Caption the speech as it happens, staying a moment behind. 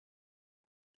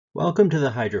Welcome to the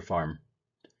Hydrofarm.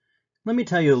 Let me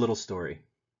tell you a little story.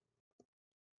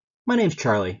 My name's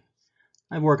Charlie.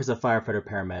 I work as a firefighter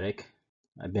paramedic.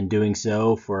 I've been doing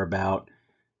so for about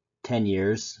 10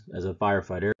 years as a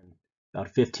firefighter and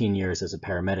about 15 years as a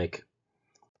paramedic.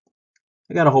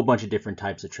 I got a whole bunch of different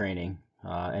types of training,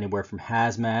 anywhere from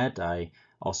hazmat. I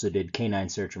also did canine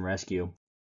search and rescue.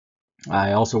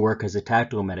 I also work as a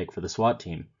tactical medic for the SWAT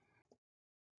team.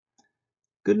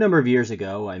 Good number of years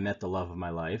ago, I met the love of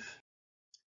my life,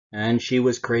 and she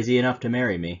was crazy enough to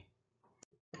marry me.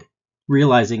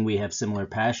 Realizing we have similar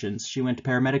passions, she went to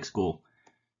paramedic school.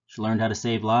 She learned how to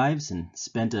save lives and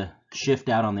spent a shift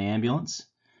out on the ambulance.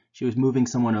 She was moving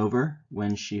someone over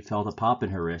when she felt a pop in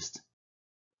her wrist.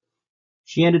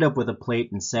 She ended up with a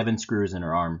plate and 7 screws in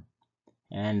her arm.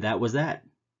 And that was that.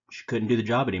 She couldn't do the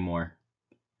job anymore.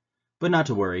 But not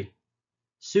to worry.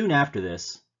 Soon after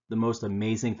this, the most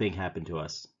amazing thing happened to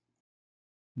us.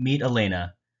 Meet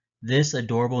Elena. This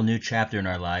adorable new chapter in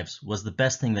our lives was the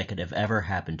best thing that could have ever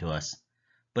happened to us.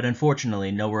 But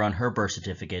unfortunately, nowhere on her birth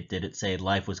certificate did it say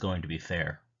life was going to be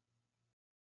fair.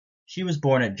 She was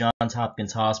born at Johns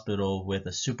Hopkins Hospital with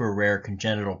a super rare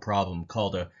congenital problem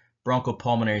called a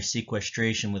bronchopulmonary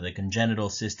sequestration with a congenital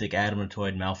cystic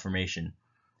adenoid malformation.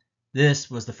 This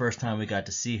was the first time we got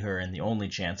to see her and the only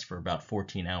chance for about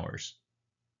 14 hours.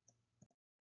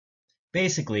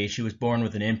 Basically, she was born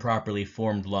with an improperly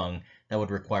formed lung that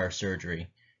would require surgery.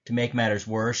 To make matters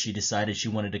worse, she decided she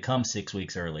wanted to come 6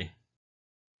 weeks early.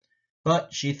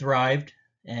 But she thrived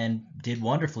and did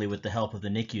wonderfully with the help of the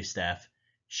NICU staff.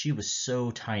 She was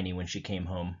so tiny when she came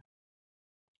home.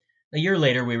 A year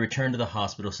later, we returned to the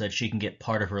hospital so that she can get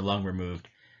part of her lung removed.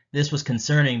 This was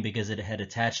concerning because it had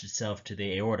attached itself to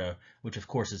the aorta, which of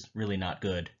course is really not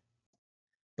good.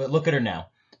 But look at her now.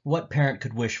 What parent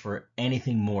could wish for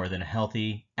anything more than a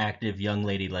healthy, active young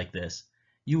lady like this?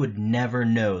 You would never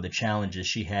know the challenges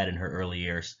she had in her early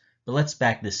years. But let's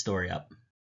back this story up.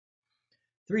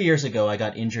 3 years ago, I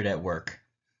got injured at work.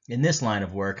 In this line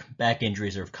of work, back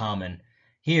injuries are common.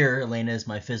 Here, Elena is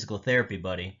my physical therapy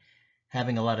buddy.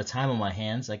 Having a lot of time on my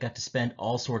hands, I got to spend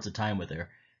all sorts of time with her.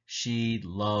 She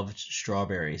loved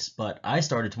strawberries, but I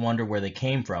started to wonder where they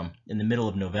came from in the middle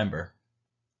of November.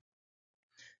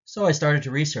 So I started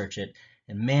to research it,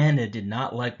 and man, it did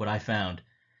not like what I found.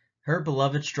 Her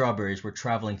beloved strawberries were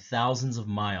traveling thousands of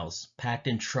miles, packed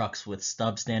in trucks with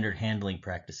substandard handling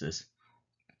practices.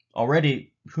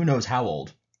 Already, who knows how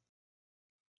old.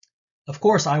 Of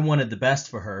course, I wanted the best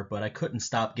for her, but I couldn't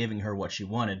stop giving her what she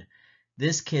wanted.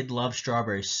 This kid loved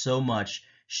strawberries so much,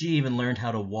 she even learned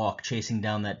how to walk chasing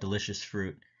down that delicious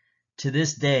fruit. To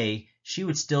this day, she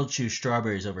would still choose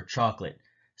strawberries over chocolate,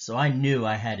 so I knew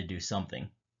I had to do something.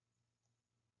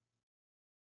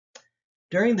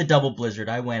 During the double blizzard,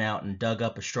 I went out and dug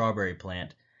up a strawberry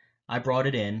plant. I brought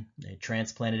it in, I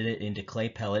transplanted it into clay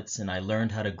pellets, and I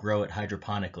learned how to grow it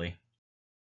hydroponically.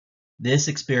 This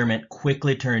experiment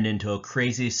quickly turned into a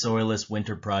crazy soilless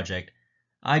winter project.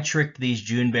 I tricked these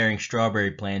June-bearing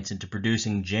strawberry plants into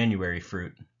producing January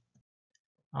fruit.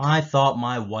 I thought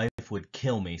my wife would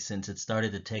kill me since it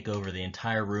started to take over the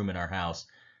entire room in our house.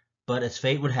 But as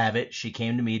fate would have it, she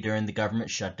came to me during the government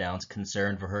shutdowns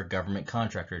concerned for her government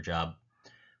contractor job.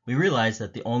 We realized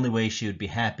that the only way she would be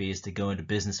happy is to go into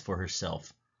business for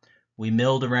herself. We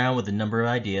milled around with a number of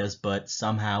ideas, but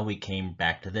somehow we came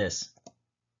back to this.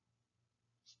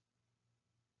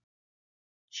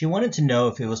 She wanted to know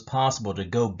if it was possible to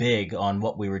go big on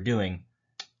what we were doing.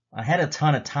 I had a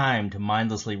ton of time to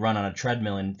mindlessly run on a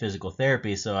treadmill in physical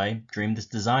therapy, so I dreamed this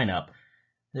design up.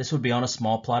 This would be on a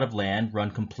small plot of land, run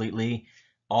completely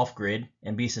off-grid,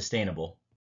 and be sustainable.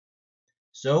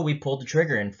 So we pulled the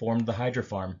trigger and formed the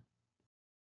Hydrofarm.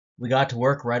 We got to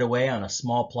work right away on a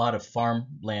small plot of farm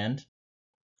land.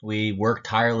 We worked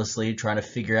tirelessly trying to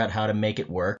figure out how to make it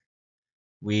work.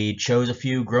 We chose a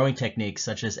few growing techniques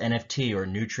such as NFT or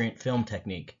nutrient film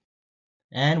technique.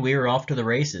 And we were off to the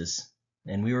races,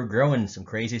 and we were growing some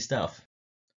crazy stuff.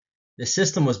 The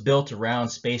system was built around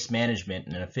space management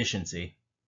and efficiency.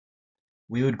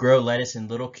 We would grow lettuce in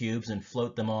little cubes and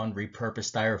float them on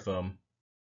repurposed styrofoam.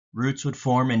 Roots would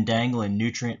form and dangle in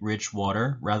nutrient-rich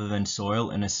water rather than soil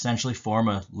and essentially form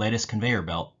a lettuce conveyor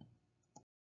belt.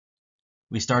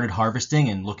 We started harvesting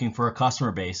and looking for a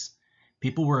customer base.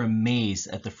 People were amazed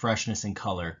at the freshness and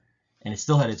color, and it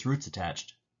still had its roots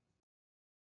attached.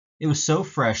 It was so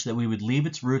fresh that we would leave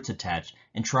its roots attached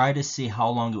and try to see how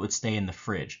long it would stay in the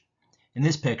fridge. In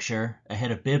this picture, a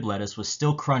head of Bibb lettuce was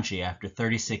still crunchy after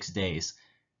 36 days.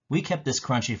 We kept this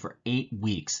crunchy for 8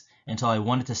 weeks until I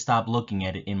wanted to stop looking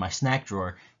at it in my snack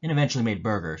drawer and eventually made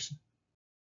burgers.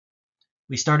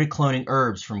 We started cloning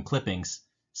herbs from clippings.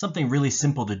 something really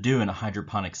simple to do in a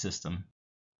hydroponic system.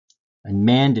 And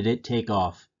man, did it take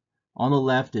off. On the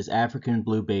left is African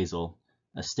blue basil,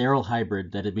 a sterile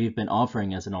hybrid that we've been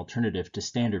offering as an alternative to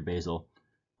standard basil.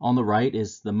 On the right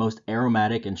is the most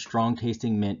aromatic and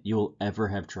strong-tasting mint you will ever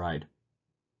have tried.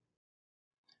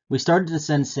 We started to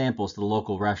send samples to the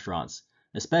local restaurants,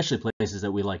 especially places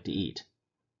that we like to eat.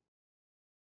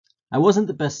 I wasn't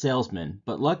the best salesman,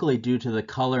 but luckily due to the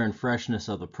color and freshness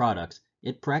of the products,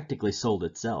 it practically sold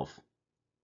itself.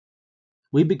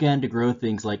 We began to grow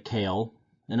things like kale,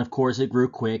 and of course it grew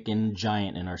quick and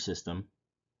giant in our system.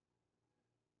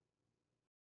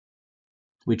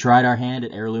 We tried our hand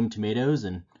at heirloom tomatoes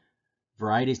and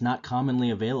varieties not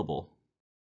commonly available.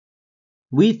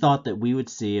 We thought that we would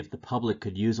see if the public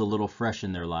could use a little fresh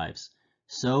in their lives,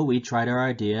 so we tried our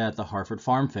idea at the Hartford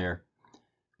Farm Fair.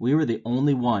 We were the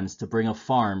only ones to bring a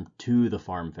farm to the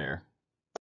farm fair.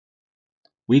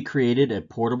 We created a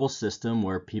portable system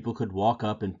where people could walk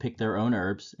up and pick their own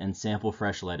herbs and sample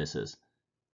fresh lettuces.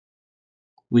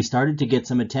 We started to get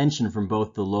some attention from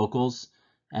both the locals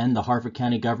and the Hartford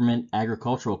County Government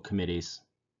agricultural committees.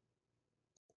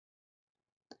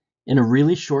 In a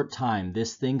really short time,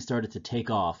 this thing started to take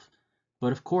off,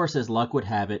 but of course, as luck would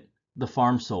have it, the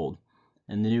farm sold,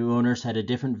 and the new owners had a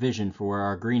different vision for where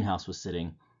our greenhouse was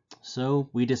sitting, so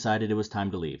we decided it was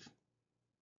time to leave.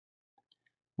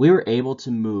 We were able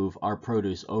to move our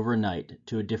produce overnight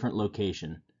to a different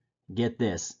location. Get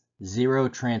this, zero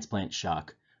transplant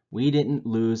shock. We didn't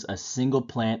lose a single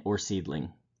plant or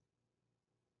seedling.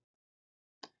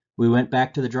 We went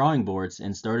back to the drawing boards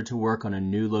and started to work on a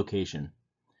new location.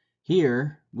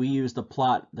 Here, we used a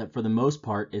plot that for the most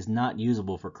part is not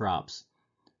usable for crops.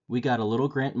 We got a little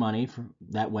grant money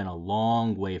that went a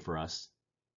long way for us.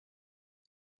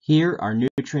 Here, our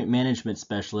nutrient management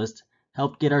specialist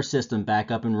helped get our system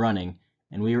back up and running,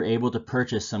 and we were able to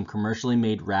purchase some commercially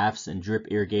made rafts and drip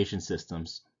irrigation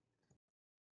systems.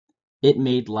 It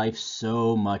made life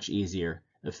so much easier,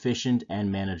 efficient,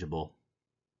 and manageable.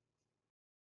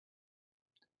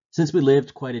 Since we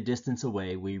lived quite a distance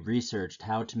away, we researched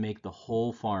how to make the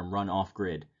whole farm run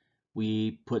off-grid.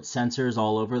 We put sensors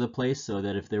all over the place so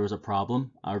that if there was a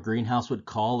problem, our greenhouse would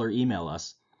call or email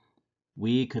us.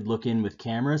 We could look in with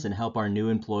cameras and help our new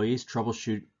employees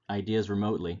troubleshoot ideas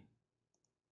remotely.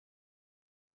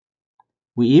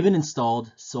 We even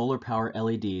installed solar power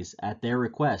LEDs at their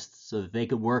request so that they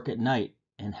could work at night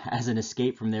and as an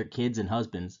escape from their kids and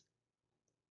husbands.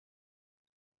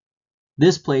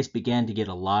 This place began to get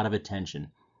a lot of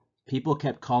attention. People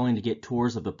kept calling to get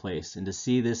tours of the place and to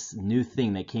see this new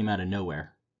thing that came out of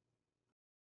nowhere.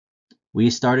 We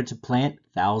started to plant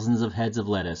thousands of heads of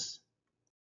lettuce.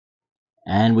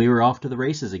 And we were off to the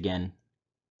races again.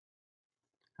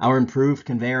 Our improved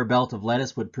conveyor belt of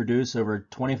lettuce would produce over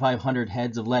 2,500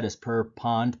 heads of lettuce per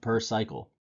pond per cycle.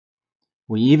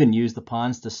 We even used the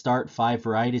ponds to start 5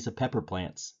 varieties of pepper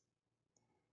plants.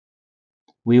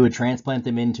 We would transplant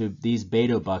them into these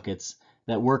Beto buckets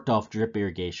that worked off drip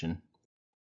irrigation.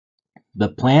 The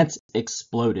plants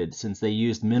exploded since they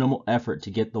used minimal effort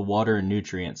to get the water and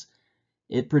nutrients.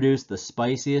 It produced the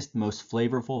spiciest, most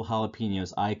flavorful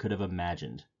jalapenos I could have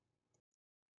imagined.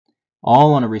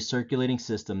 All on a recirculating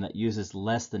system that uses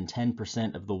less than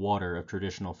 10% of the water of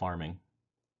traditional farming.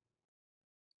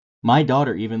 My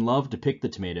daughter even loved to pick the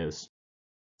tomatoes,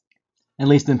 at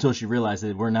least until she realized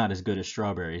they were not as good as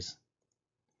strawberries.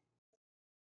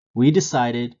 We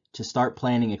decided to start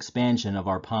planning expansion of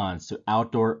our ponds to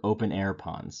outdoor open-air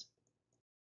ponds.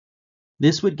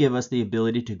 This would give us the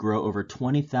ability to grow over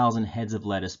 20,000 heads of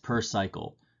lettuce per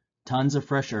cycle, tons of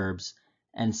fresh herbs,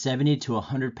 and 70 to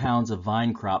 100 pounds of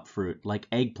vine crop fruit like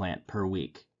eggplant per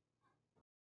week.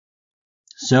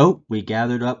 So we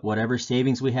gathered up whatever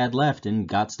savings we had left and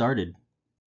got started.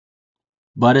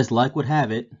 But as luck would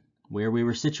have it, where we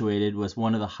were situated was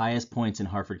one of the highest points in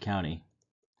Hartford County.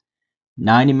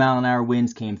 90-mile-an-hour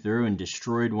winds came through and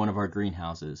destroyed one of our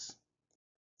greenhouses.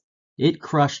 It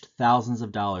crushed thousands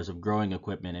of dollars of growing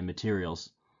equipment and materials,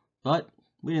 but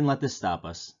we didn't let this stop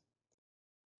us.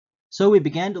 So we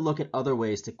began to look at other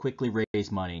ways to quickly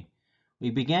raise money.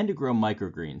 We began to grow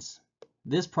microgreens.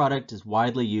 This product is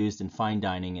widely used in fine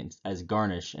dining as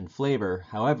garnish and flavor.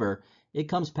 However, it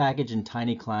comes packaged in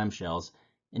tiny clamshells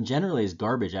and generally is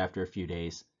garbage after a few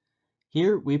days.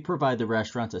 Here, we provide the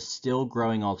restaurants a still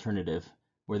growing alternative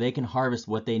where they can harvest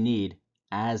what they need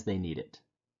as they need it.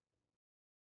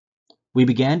 We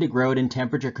began to grow it in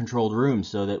temperature-controlled rooms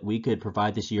so that we could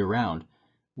provide this year-round.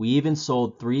 We even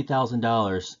sold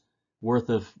 $3,000 worth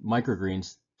of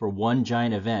microgreens for one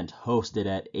giant event hosted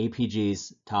at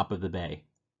APG's Top of the Bay.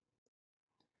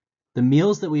 The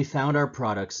meals that we found our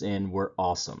products in were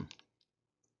awesome.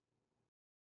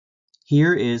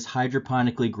 Here is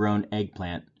hydroponically grown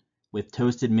eggplant with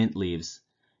toasted mint leaves.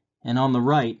 And on the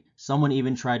right, someone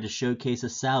even tried to showcase a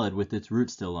salad with its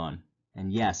roots still on.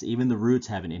 And yes, even the roots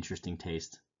have an interesting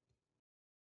taste.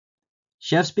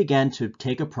 Chefs began to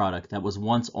take a product that was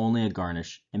once only a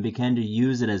garnish and began to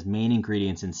use it as main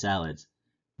ingredients in salads.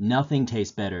 Nothing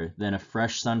tastes better than a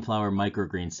fresh sunflower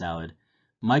microgreen salad.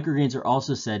 Microgreens are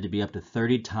also said to be up to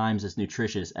 30 times as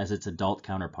nutritious as its adult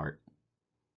counterpart.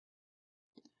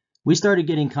 We started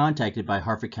getting contacted by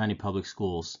Harford County Public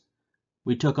Schools.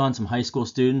 We took on some high school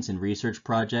students in research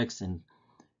projects and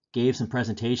gave some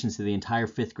presentations to the entire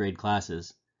 5th grade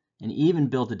classes, and even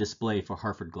built a display for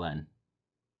Harford Glen.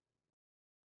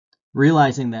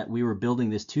 Realizing that we were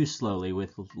building this too slowly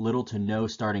with little to no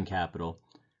starting capital,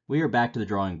 we are back to the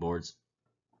drawing boards.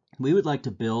 We would like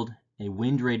to build a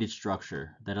wind-rated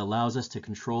structure that allows us to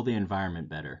control the environment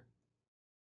better.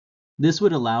 This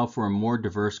would allow for a more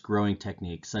diverse growing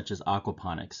technique such as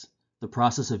aquaponics, the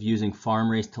process of using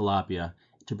farm-raised tilapia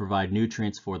to provide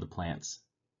nutrients for the plants.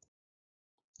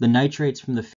 The nitrates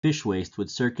from the fish waste would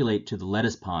circulate to the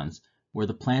lettuce ponds, where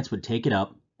the plants would take it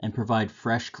up and provide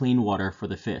fresh, clean water for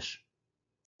the fish.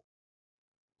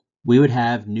 We would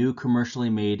have new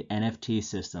commercially made NFT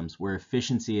systems where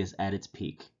efficiency is at its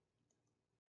peak.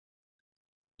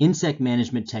 Insect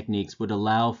management techniques would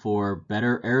allow for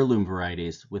better heirloom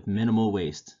varieties with minimal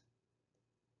waste.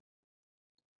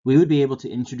 We would be able to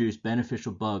introduce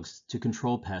beneficial bugs to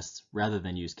control pests rather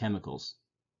than use chemicals.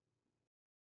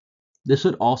 This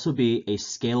would also be a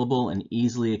scalable and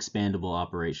easily expandable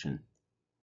operation.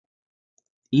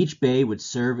 Each bay would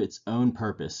serve its own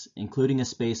purpose, including a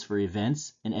space for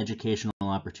events and educational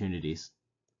opportunities.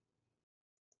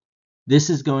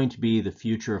 This is going to be the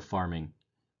future of farming.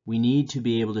 We need to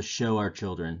be able to show our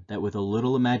children that with a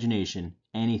little imagination,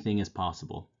 anything is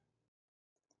possible.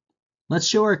 Let's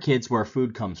show our kids where our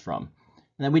food comes from,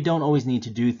 and that we don't always need to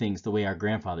do things the way our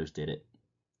grandfathers did it.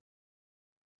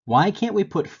 Why can't we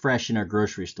put fresh in our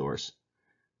grocery stores?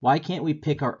 Why can't we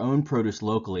pick our own produce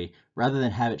locally rather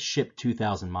than have it shipped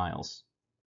 2,000 miles?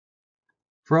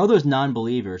 For all those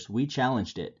non-believers, we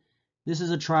challenged it. This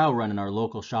is a trial run in our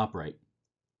local ShopRite.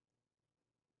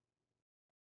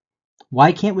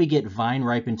 Why can't we get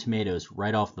vine-ripened tomatoes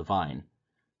right off the vine?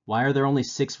 Why are there only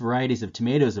 6 varieties of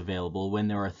tomatoes available when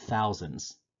there are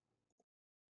thousands?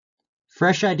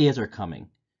 Fresh ideas are coming,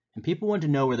 and people want to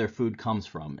know where their food comes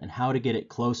from and how to get it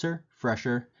closer,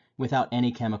 fresher, without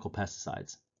any chemical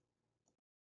pesticides.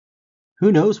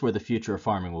 Who knows where the future of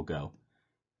farming will go?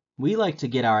 We like to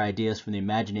get our ideas from the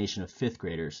imagination of 5th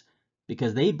graders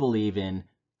because they believe in,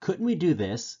 couldn't we do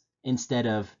this, instead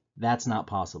of, that's not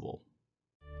possible.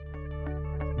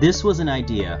 This was an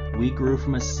idea we grew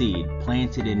from a seed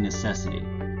planted in necessity.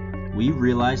 We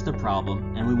realized the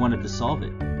problem and we wanted to solve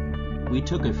it. We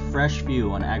took a fresh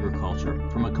view on agriculture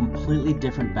from a completely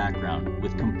different background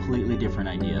with completely different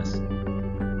ideas.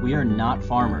 We are not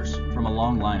farmers from a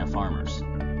long line of farmers.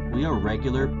 We are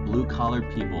regular,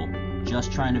 blue-collared people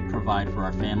just trying to provide for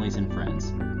our families and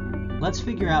friends. Let's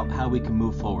figure out how we can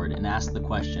move forward and ask the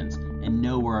questions and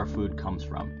know where our food comes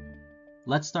from.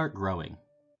 Let's start growing.